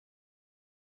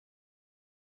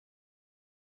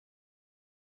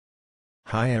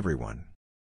Hi everyone.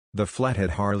 The Flathead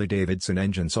Harley-Davidson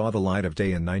engine saw the light of day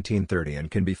in 1930 and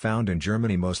can be found in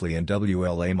Germany mostly in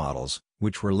WLA models,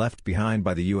 which were left behind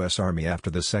by the U.S. Army after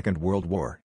the Second World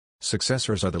War.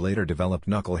 Successors are the later developed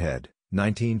Knucklehead,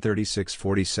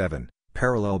 1936-47,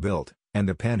 parallel built, and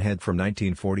the Panhead from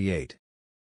 1948.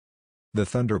 The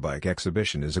Thunderbike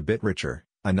exhibition is a bit richer.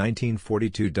 A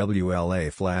 1942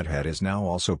 WLA Flathead is now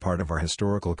also part of our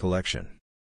historical collection.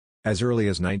 As early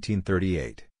as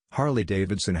 1938,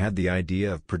 Harley-Davidson had the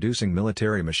idea of producing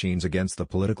military machines against the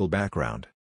political background,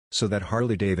 so that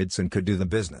Harley-Davidson could do the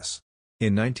business.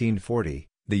 In 1940,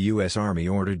 the U.S. Army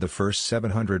ordered the first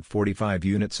 745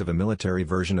 units of a military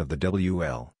version of the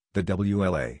WL, the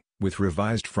WLA, with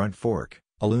revised front fork,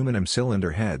 aluminum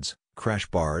cylinder heads, crash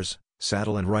bars,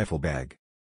 saddle and rifle bag.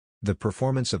 The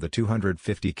performance of the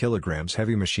 250 kg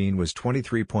heavy machine was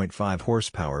 23.5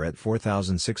 horsepower at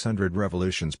 4,600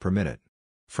 revolutions per minute.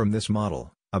 From this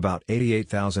model, about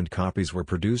 88,000 copies were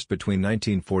produced between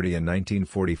 1940 and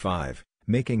 1945,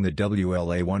 making the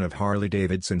WLA one of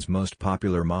Harley-Davidson's most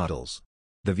popular models.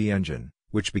 The V-engine,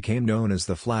 which became known as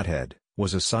the Flathead,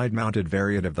 was a side-mounted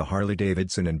variant of the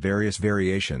Harley-Davidson in various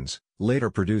variations, later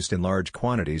produced in large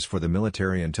quantities for the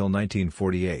military until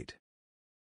 1948.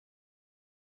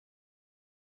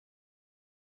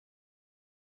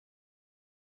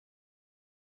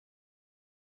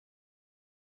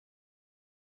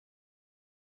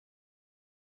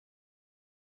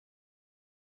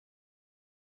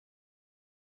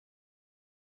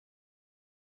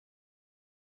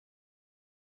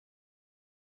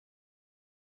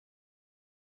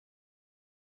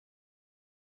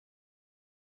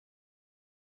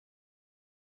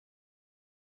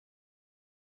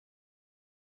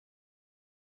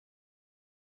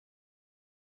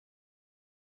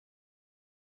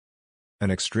 An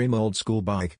extreme old-school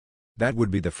bike? That would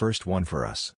be the first one for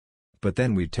us. But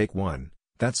then we'd take one,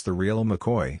 that's the real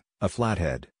McCoy, a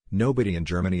Flathead. Nobody in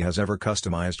Germany has ever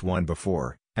customized one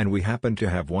before, and we happened to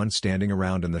have one standing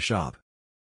around in the shop.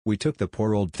 We took the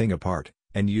poor old thing apart,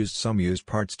 and used some used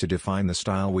parts to define the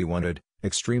style we wanted,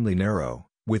 extremely narrow,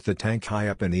 with the tank high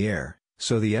up in the air,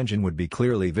 so the engine would be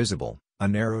clearly visible, a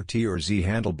narrow T or Z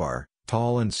handlebar,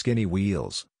 tall and skinny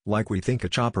wheels, like we think a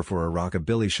chopper for a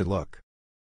rockabilly should look.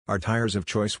 Our tires of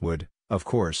choice would, of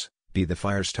course, be the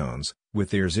Firestones, with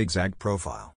their zigzag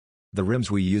profile. The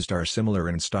rims we used are similar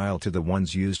in style to the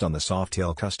ones used on the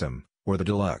Softail Custom, or the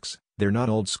Deluxe. They're not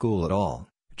old school at all,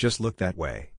 just look that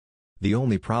way. The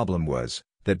only problem was,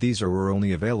 that these were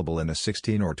only available in a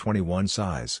 16 or 21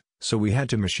 size, so we had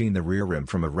to machine the rear rim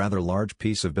from a rather large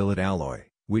piece of billet alloy.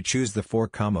 We chose the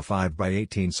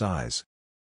 4,5x18 size.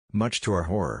 Much to our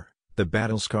horror, the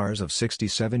battle scars of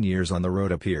 67 years on the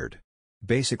road appeared.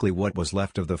 Basically what was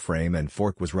left of the frame and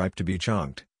fork was ripe to be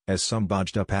chunked, as some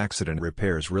bodged-up accident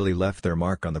repairs really left their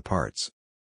mark on the parts.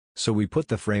 So we put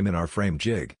the frame in our frame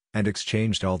jig, and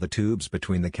exchanged all the tubes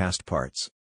between the cast parts.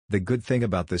 The good thing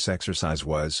about this exercise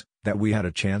was, that we had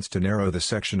a chance to narrow the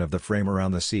section of the frame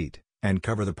around the seat, and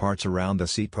cover the parts around the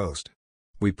seat post.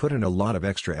 We put in a lot of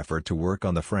extra effort to work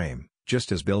on the frame,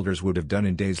 just as builders would have done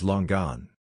in days long gone.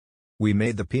 We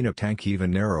made the peanut tank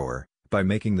even narrower, by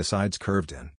making the sides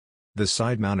curved in. The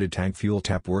side-mounted tank fuel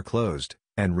tap were closed,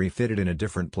 and refitted in a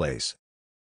different place.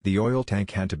 The oil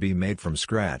tank had to be made from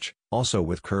scratch, also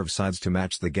with curved sides to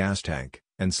match the gas tank,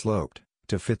 and sloped,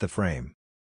 to fit the frame.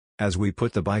 As we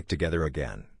put the bike together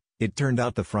again, it turned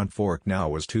out the front fork now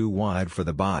was too wide for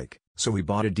the bike, so we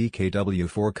bought a DKW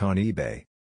fork on eBay.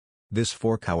 This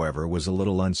fork however was a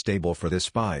little unstable for this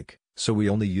bike, so we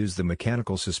only used the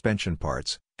mechanical suspension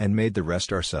parts, and made the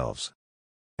rest ourselves.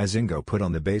 As Ingo put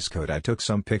on the base coat, I took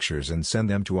some pictures and sent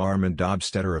them to Armand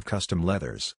Dobstetter of Custom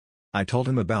Leathers. I told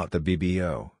him about the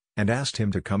BBO, and asked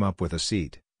him to come up with a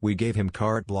seat. We gave him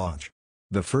carte blanche.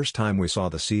 The first time we saw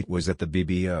the seat was at the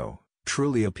BBO,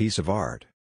 truly a piece of art.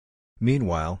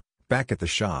 Meanwhile, back at the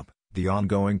shop, the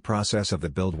ongoing process of the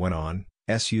build went on: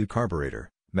 SU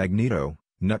carburetor, magneto,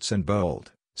 nuts and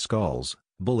bolt, sculls,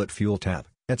 bullet fuel tap,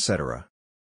 etc.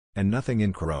 And nothing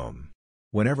in chrome.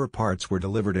 Whenever parts were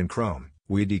delivered in chrome,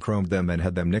 we dechromed them and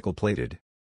had them nickel-plated.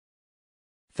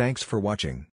 Thanks for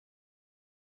watching.